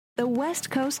The West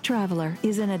Coast Traveler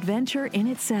is an adventure in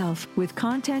itself, with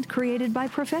content created by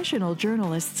professional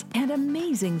journalists and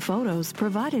amazing photos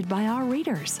provided by our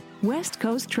readers.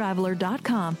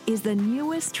 WestCoastTraveler.com is the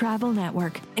newest travel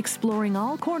network, exploring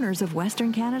all corners of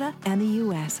Western Canada and the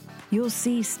U.S. You'll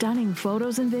see stunning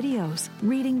photos and videos,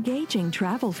 read engaging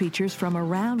travel features from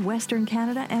around Western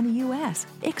Canada and the U.S.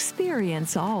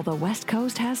 Experience all the West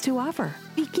Coast has to offer.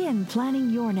 Begin planning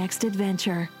your next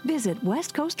adventure. Visit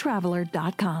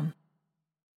WestCoastTraveler.com.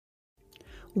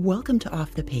 Welcome to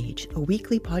Off the Page, a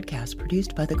weekly podcast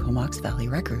produced by the Comox Valley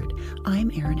Record.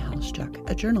 I'm Erin Halschuk,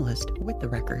 a journalist with the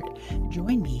Record.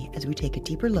 Join me as we take a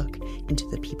deeper look into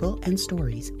the people and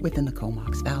stories within the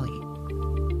Comox Valley.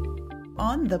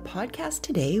 On the podcast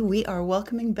today, we are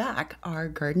welcoming back our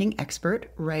gardening expert,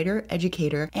 writer,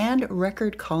 educator, and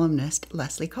record columnist,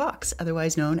 Leslie Cox,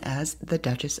 otherwise known as the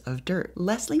Duchess of Dirt.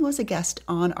 Leslie was a guest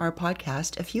on our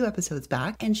podcast a few episodes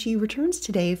back, and she returns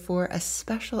today for a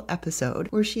special episode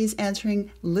where she's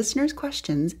answering listeners'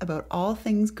 questions about all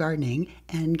things gardening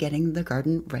and getting the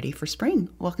garden ready for spring.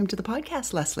 Welcome to the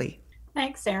podcast, Leslie.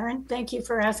 Thanks, Erin. Thank you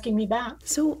for asking me back.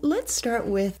 So let's start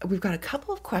with, we've got a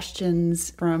couple of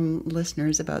questions from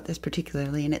listeners about this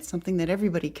particularly, and it's something that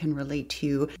everybody can relate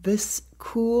to. This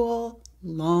cool,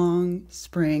 long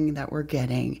spring that we're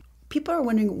getting. People are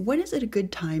wondering, when is it a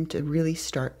good time to really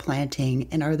start planting?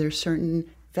 And are there certain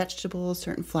vegetables,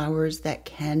 certain flowers that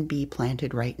can be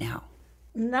planted right now?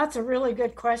 That's a really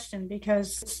good question,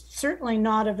 because it's certainly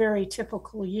not a very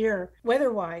typical year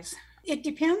weather-wise. It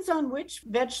depends on which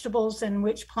vegetables and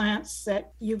which plants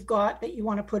that you've got that you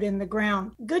want to put in the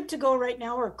ground. Good to go right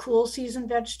now are cool season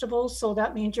vegetables. So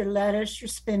that means your lettuce, your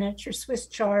spinach, your Swiss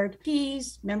chard,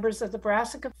 peas, members of the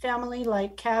brassica family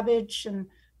like cabbage and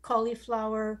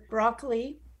cauliflower,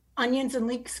 broccoli. Onions and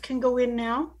leeks can go in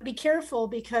now. Be careful,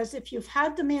 because if you've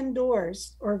had them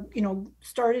indoors or,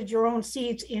 started your own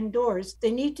seeds indoors,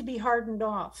 they need to be hardened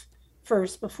off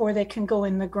first before they can go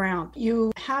in the ground.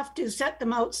 You have to set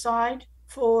them outside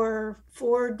for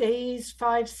 4 days,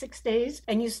 5, 6 days.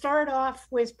 And you start off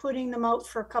with putting them out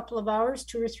for a couple of hours,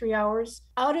 2 or 3 hours,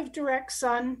 out of direct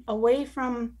sun, away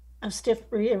from a stiff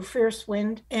breeze or fierce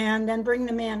wind, and then bring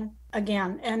them in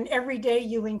again. And every day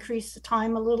you increase the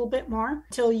time a little bit more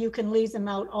until you can leave them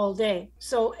out all day.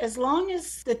 So as long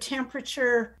as the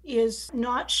temperature is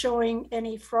not showing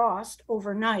any frost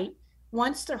overnight,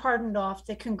 once they're hardened off,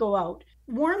 they can go out.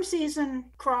 Warm season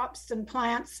crops and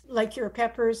plants like your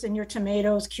peppers and your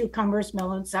tomatoes, cucumbers,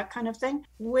 melons, that kind of thing,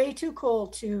 way too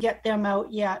cold to get them out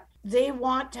yet. They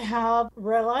want to have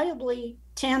reliably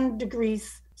 10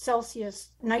 degrees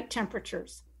Celsius night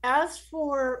temperatures. As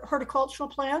for horticultural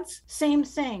plants, same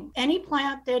thing. Any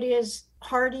plant that is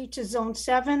hardy to zone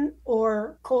 7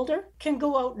 or colder can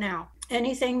go out now.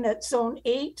 Anything that's zone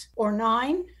 8 or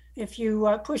 9, if you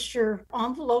push your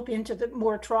envelope into the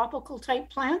more tropical type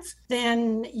plants,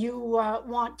 then you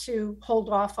want to hold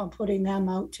off on putting them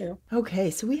out too. Okay,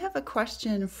 so we have a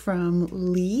question from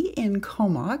Lee in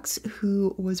Comox,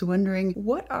 who was wondering,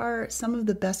 what are some of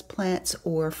the best plants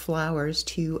or flowers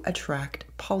to attract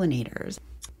pollinators?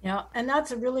 Yeah, and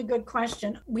that's a really good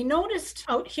question. We noticed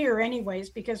out here anyways,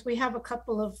 because we have a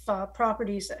couple of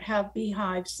properties that have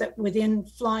beehives that within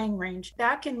flying range.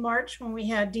 Back in March, when we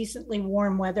had decently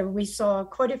warm weather, we saw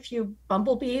quite a few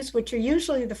bumblebees, which are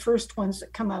usually the first ones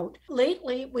that come out.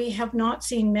 Lately, we have not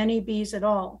seen many bees at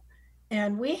all.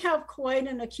 And we have quite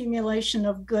an accumulation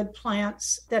of good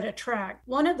plants that attract.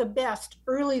 One of the best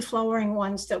early flowering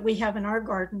ones that we have in our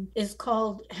garden is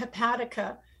called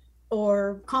hepatica,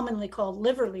 or commonly called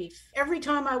liverleaf. Every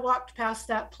time I walked past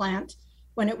that plant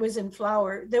when it was in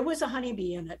flower, there was a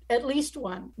honeybee in it, at least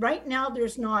one. Right now,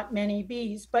 there's not many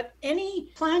bees, but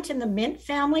any plant in the mint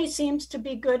family seems to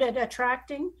be good at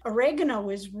attracting. Oregano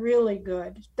is really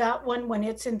good. That one, when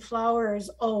it's in flower, is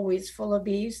always full of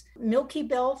bees. Milky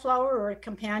bellflower or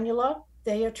campanula,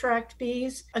 they attract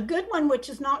bees. A good one, which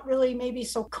is not really maybe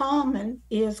so common,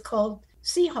 is called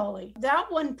sea holly.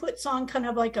 That one puts on kind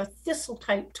of like a thistle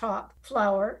type top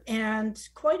flower, and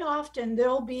quite often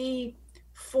there'll be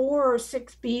 4 or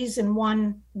 6 bees in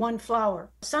one flower.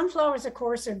 Sunflowers, of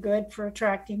course, are good for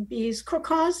attracting bees.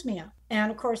 Crocosmia, and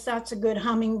of course that's a good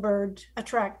hummingbird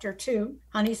attractor too.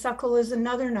 Honeysuckle is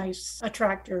another nice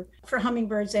attractor for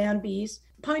hummingbirds and bees.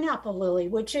 Pineapple lily,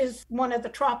 which is one of the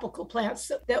tropical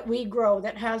plants that we grow,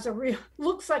 that has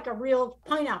looks like a real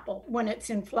pineapple when it's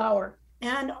in flower.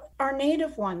 And our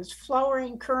native ones,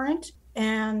 flowering currant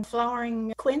and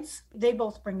flowering quince, they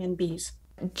both bring in bees.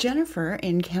 Jennifer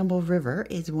in Campbell River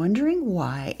is wondering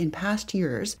why in past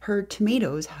years her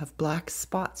tomatoes have black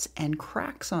spots and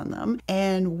cracks on them,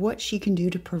 and what she can do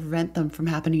to prevent them from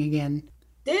happening again.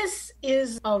 This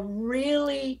is a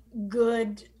really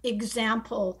good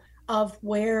example of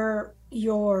where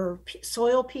your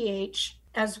soil pH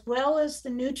as well as the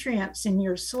nutrients in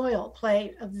your soil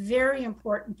play a very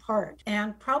important part.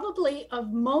 And probably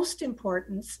of most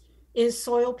importance is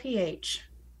soil pH,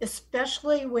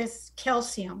 especially with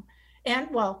calcium.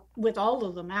 And well, with all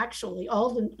of them, actually,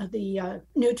 all the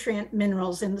nutrient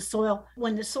minerals in the soil.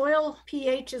 When the soil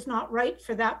pH is not right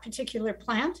for that particular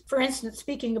plant, for instance,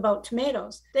 speaking about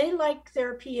tomatoes, they like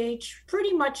their pH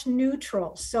pretty much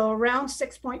neutral. So around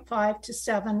 6.5 to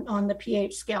 7 on the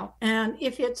pH scale. And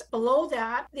if it's below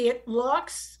that, it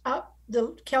locks up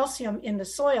the calcium in the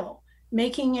soil,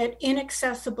 making it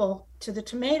inaccessible to the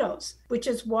tomatoes, which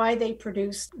is why they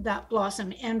produce that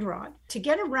blossom end rot. To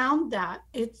get around that,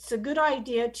 it's a good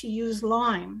idea to use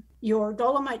lime. Your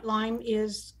dolomite lime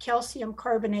is calcium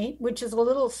carbonate, which is a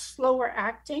little slower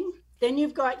acting. Then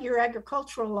you've got your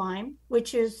agricultural lime,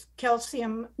 which is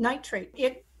calcium nitrate.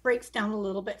 It breaks down a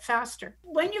little bit faster.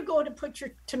 When you go to put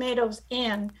your tomatoes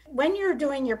in, when you're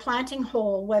doing your planting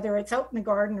hole, whether it's out in the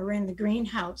garden or in the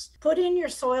greenhouse, put in your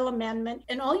soil amendment,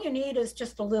 and all you need is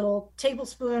just a little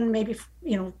tablespoon, maybe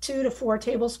 2 to 4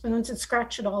 tablespoons, and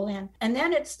scratch it all in. And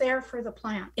then it's there for the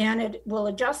plant, and it will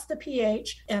adjust the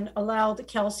pH and allow the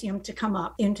calcium to come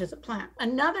up into the plant.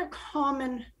 Another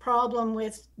common problem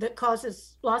that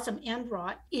causes blossom end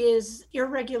rot is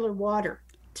irregular water.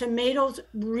 Tomatoes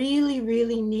really,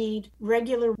 really need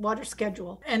regular water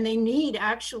schedule, and they need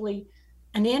actually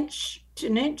an inch to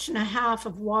an inch and a half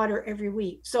of water every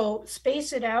week. So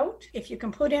space it out. If you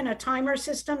can put in a timer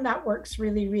system, that works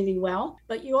really, really well.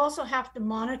 But you also have to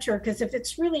monitor, because if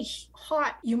it's really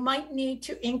hot, you might need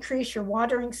to increase your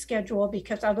watering schedule,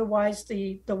 because otherwise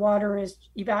the water is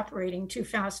evaporating too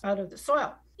fast out of the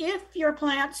soil. If your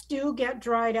plants do get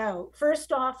dried out,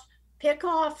 first off, pick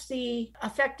off the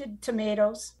affected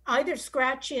tomatoes, either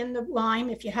scratch in the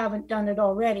lime, if you haven't done it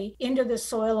already, into the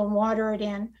soil and water it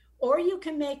in, or you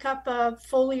can make up a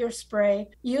foliar spray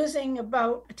using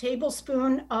about a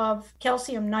tablespoon of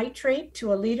calcium nitrate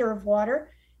to a liter of water,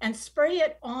 and spray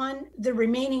it on the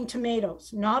remaining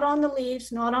tomatoes, not on the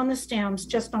leaves, not on the stems,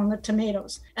 just on the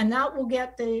tomatoes. And that will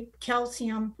get the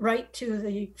calcium right to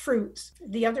the fruits.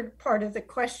 The other part of the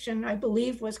question, I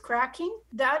believe, was cracking.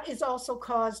 That is also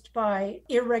caused by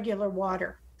irregular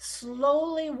water.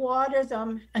 Slowly water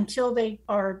them until they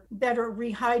are better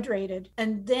rehydrated,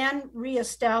 and then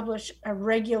reestablish a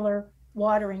regular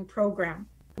watering program.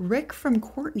 Rick from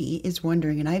Courtney is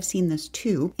wondering, and I've seen this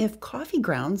too, if coffee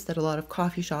grounds that a lot of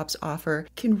coffee shops offer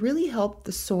can really help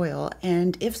the soil,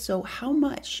 and if so, how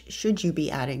much should you be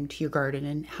adding to your garden,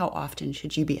 and how often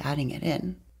should you be adding it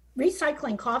in?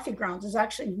 Recycling coffee grounds is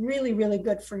actually really, really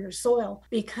good for your soil,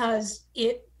 because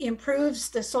it improves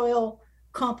the soil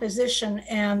composition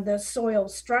and the soil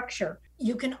structure.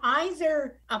 You can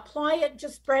either apply it,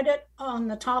 just spread it on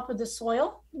the top of the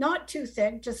soil, not too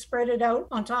thick, just spread it out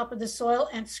on top of the soil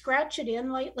and scratch it in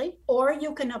lightly, or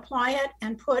you can apply it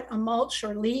and put a mulch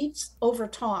or leaves over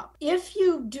top. If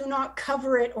you do not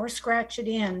cover it or scratch it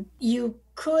in, you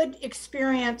could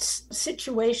experience a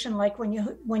situation like when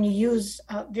you use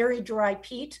very dry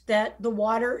peat, that the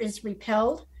water is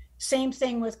repelled. Same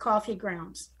thing with coffee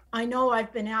grounds. I know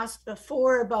I've been asked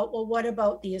before about, well, what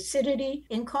about the acidity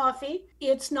in coffee?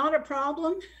 It's not a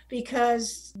problem,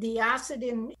 because the acid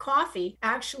in coffee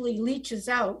actually leaches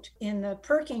out in the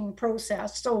perking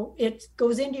process. So it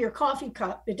goes into your coffee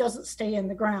cup. It doesn't stay in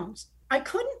the grounds. I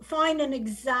couldn't find an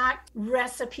exact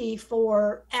recipe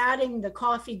for adding the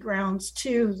coffee grounds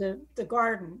to the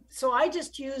garden. So I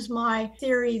just use my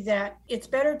theory that it's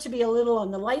better to be a little on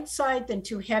the light side than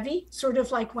too heavy. Sort of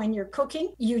like when you're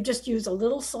cooking, you just use a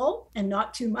little salt and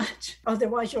not too much.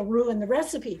 Otherwise, you'll ruin the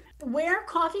recipe. Where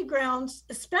coffee grounds,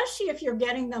 especially if you're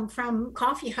getting them from a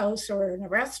coffee house or in a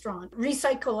restaurant,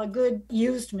 recycle a good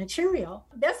used material.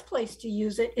 The best place to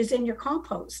use it is in your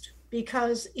compost,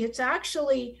 because it's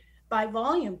actually, by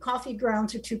volume, coffee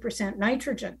grounds are 2%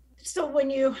 nitrogen. So when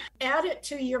you add it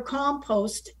to your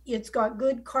compost, it's got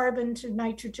good carbon to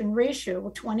nitrogen ratio,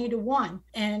 20-1.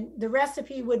 And the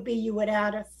recipe would be you would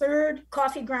add a third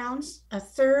coffee grounds, a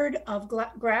third of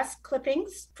grass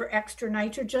clippings for extra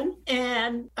nitrogen,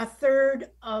 and a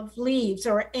third of leaves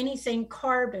or anything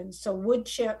carbon, so wood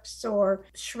chips or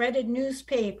shredded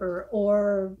newspaper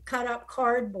or cut up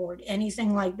cardboard,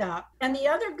 anything like that. And the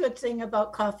other good thing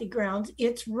about coffee grounds,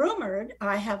 it's rumored,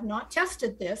 I have not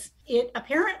tested this, it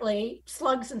apparently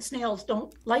slugs and snails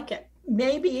don't like it.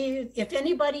 Maybe if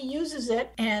anybody uses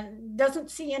it and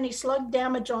doesn't see any slug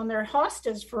damage on their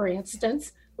hostas, for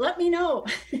instance, let me know.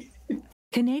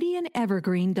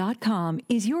 CanadianEvergreen.com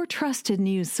is your trusted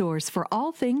news source for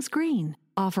all things green.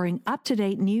 offering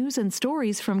up-to-date news and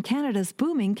stories from Canada's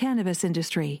booming cannabis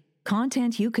industry.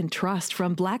 Content you can trust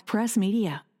from Black Press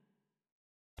Media.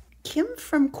 Kim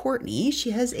from Courtney,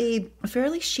 she has a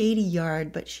fairly shady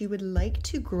yard, but she would like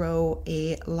to grow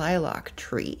a lilac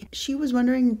tree. She was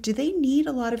wondering, do they need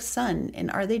a lot of sun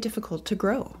and are they difficult to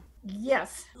grow?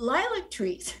 Yes, lilac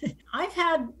trees. I've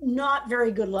had not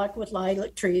very good luck with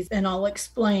lilac trees, and I'll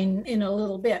explain in a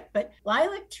little bit. But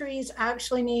lilac trees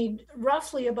actually need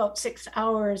roughly about 6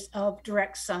 hours of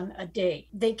direct sun a day.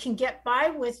 They can get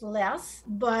by with less,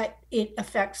 but it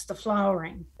affects the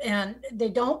flowering. And they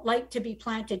don't like to be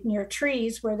planted near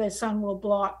trees where the sun will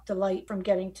block the light from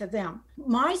getting to them.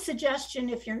 My suggestion,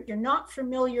 if you're not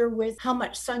familiar with how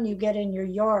much sun you get in your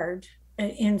yard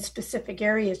in specific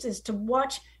areas, is to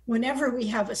watch whenever we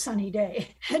have a sunny day,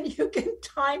 and you can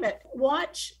time it.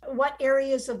 Watch what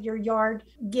areas of your yard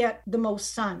get the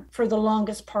most sun for the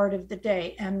longest part of the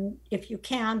day. And if you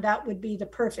can, that would be the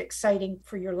perfect siting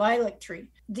for your lilac tree.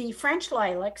 The French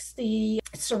lilacs, the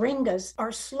syringas,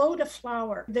 are slow to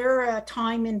flower. They're a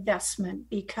time investment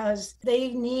because they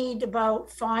need about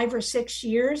 5 or 6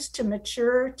 years to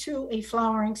mature to a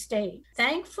flowering stage.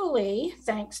 Thankfully,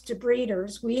 thanks to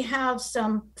breeders, we have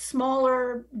some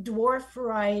smaller dwarf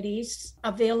varieties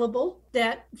available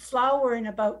that flower in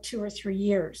about 2 or 3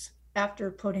 years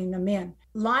after putting them in.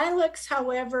 Lilacs,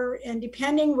 however, and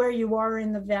depending where you are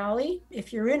in the valley,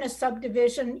 if you're in a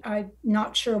subdivision, I'm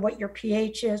not sure what your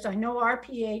pH is. I know our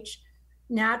pH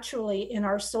naturally in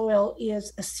our soil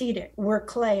is acidic. We're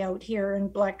clay out here in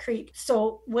Black Creek.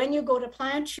 So when you go to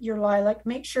plant your lilac,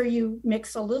 make sure you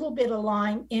mix a little bit of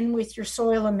lime in with your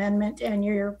soil amendment and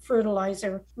your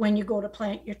fertilizer when you go to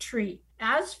plant your tree.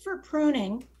 As for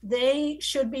pruning, they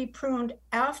should be pruned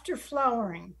after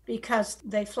flowering because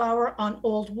they flower on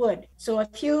old wood. So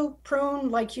if you prune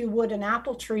like you would an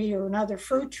apple tree or another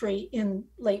fruit tree in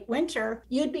late winter,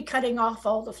 you'd be cutting off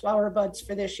all the flower buds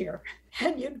for this year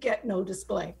and you'd get no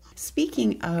display.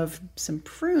 Speaking of some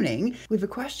pruning, we have a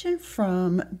question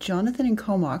from Jonathan in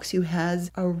Comox, who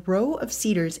has a row of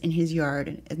cedars in his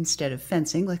yard instead of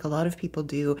fencing, like a lot of people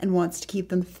do, and wants to keep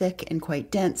them thick and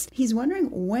quite dense. He's wondering,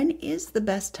 when is the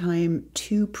best time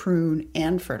to prune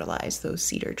and fertilize those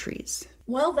cedar trees?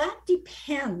 Well, that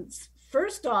depends.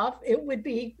 First off, it would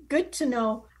be good to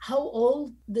know how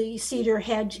old the cedar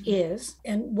hedge is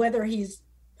and whether he's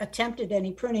attempted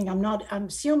any pruning. I'm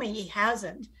assuming he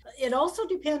hasn't. It also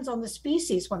depends on the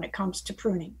species when it comes to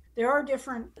pruning. There are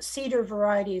different cedar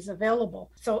varieties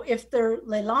available. So if they're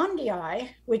Lelandii,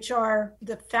 which are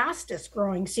the fastest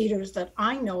growing cedars that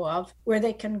I know of, where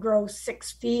they can grow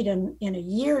 6 feet in a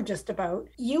year just about,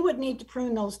 you would need to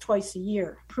prune those twice a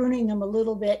year, pruning them a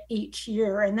little bit each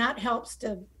year, and that helps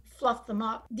to fluff them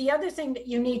up. The other thing that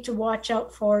you need to watch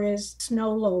out for is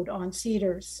snow load on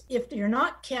cedars. If they're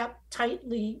not kept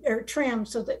tightly or trimmed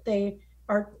so that they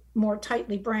are more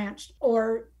tightly branched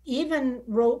or even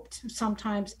roped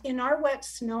sometimes, in our wet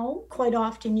snow, quite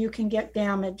often you can get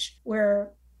damage where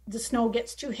the snow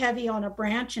gets too heavy on a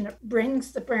branch and it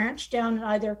brings the branch down and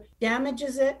either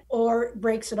damages it or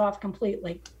breaks it off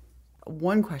completely.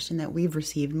 One question that we've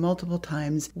received multiple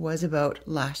times was about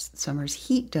last summer's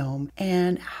heat dome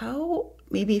and how,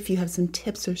 maybe if you have some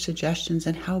tips or suggestions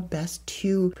on how best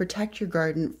to protect your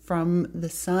garden from the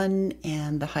sun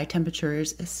and the high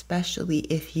temperatures, especially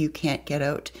if you can't get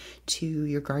out to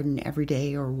your garden every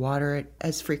day or water it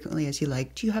as frequently as you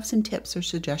like. Do you have some tips or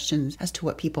suggestions as to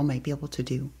what people might be able to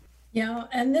do? Yeah,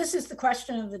 and this is the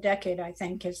question of the decade, I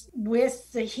think, is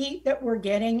with the heat that we're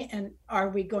getting, and are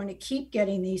we going to keep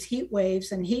getting these heat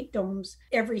waves and heat domes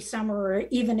every summer or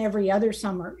even every other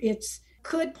summer? It's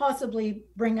could possibly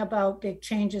bring about big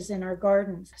changes in our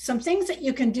gardens. Some things that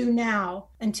you can do now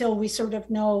until we sort of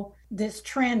know this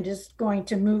trend is going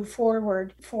to move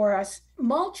forward for us.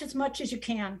 Mulch as much as you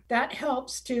can. That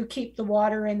helps to keep the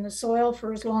water in the soil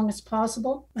for as long as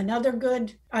possible. Another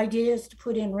good idea is to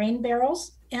put in rain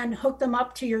barrels and hook them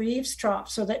up to your eaves trough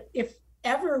so that if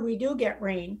ever we do get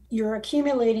rain, you're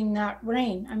accumulating that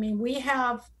rain. I mean, we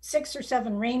have 6 or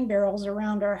 7 rain barrels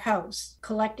around our house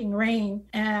collecting rain,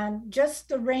 and just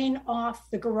the rain off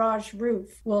the garage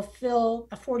roof will fill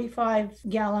a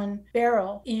 45-gallon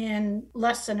barrel in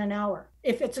less than an hour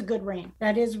if it's a good rain.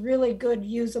 That is really good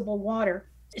usable water.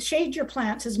 Shade your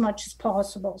plants as much as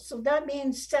possible. So that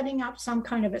means setting up some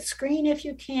kind of a screen if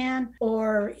you can,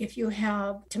 or if you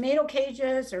have tomato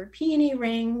cages or peony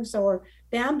rings or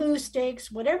bamboo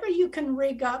stakes, whatever you can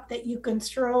rig up that you can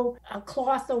throw a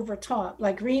cloth over top,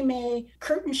 like rime,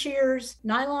 curtain shears,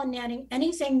 nylon netting,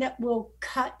 anything that will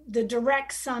cut the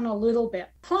direct sun a little bit.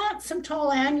 Plant some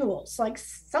tall annuals, like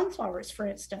sunflowers, for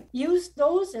instance. Use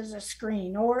those as a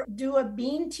screen, or do a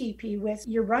bean teepee with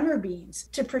your runner beans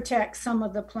to protect some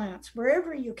of the plants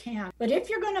wherever you can. But if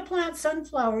you're going to plant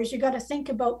sunflowers, you got to think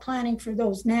about planting for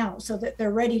those now so that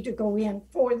they're ready to go in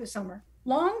for the summer.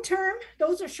 Long term,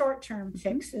 those are short term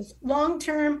fixes. Long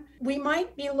term, we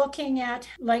might be looking at,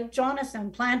 like Jonathan,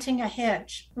 planting a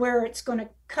hedge where it's going to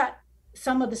cut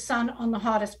some of the sun on the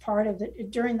hottest part of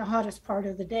during the hottest part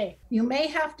of the day. You may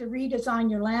have to redesign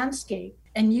your landscape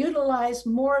and utilize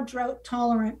more drought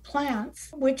tolerant plants,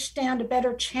 which stand a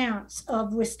better chance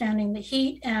of withstanding the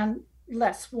heat and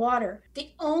less water.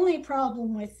 The only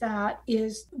problem with that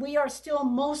is we are still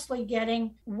mostly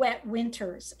getting wet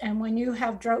winters. And when you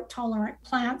have drought tolerant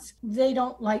plants, they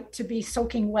don't like to be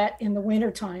soaking wet in the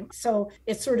wintertime. So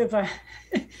it's sort of a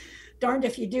darned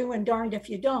if you do and darned if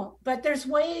you don't. But there's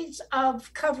ways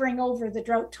of covering over the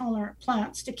drought tolerant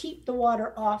plants to keep the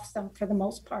water off them for the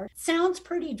most part. Sounds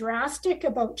pretty drastic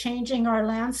about changing our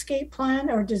landscape plan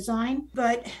or design,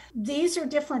 but these are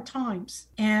different times.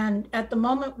 And at the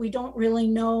moment, we don't really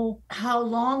know how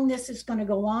long this is going to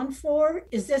go on for.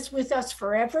 Is this with us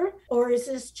forever? Or is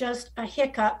this just a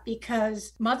hiccup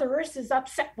because Mother Earth is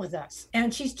upset with us?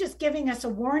 And she's just giving us a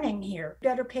warning here.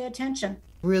 Better pay attention.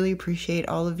 Really appreciate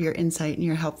all of your insight and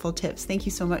your helpful tips. Thank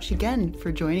you so much again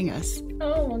for joining us.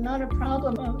 Oh, well, not a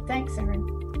problem. Oh, thanks,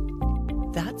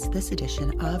 Erin. That's this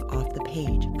edition of Off the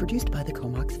Page, produced by the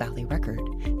Comox Valley Record.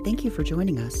 Thank you for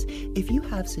joining us. If you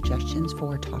have suggestions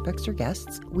for topics or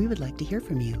guests, we would like to hear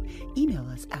from you. Email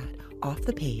us at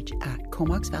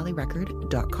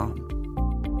offthepage@comoxvalleyrecord.com.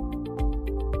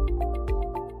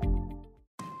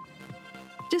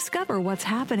 Discover what's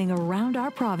happening around our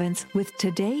province with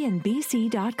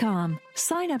todayinbc.com.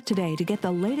 Sign up today to get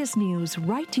the latest news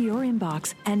right to your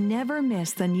inbox and never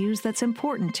miss the news that's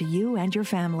important to you and your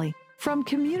family. From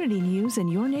community news in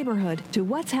your neighborhood to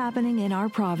what's happening in our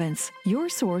province, your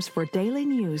source for daily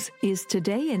news is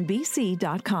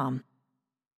todayinbc.com.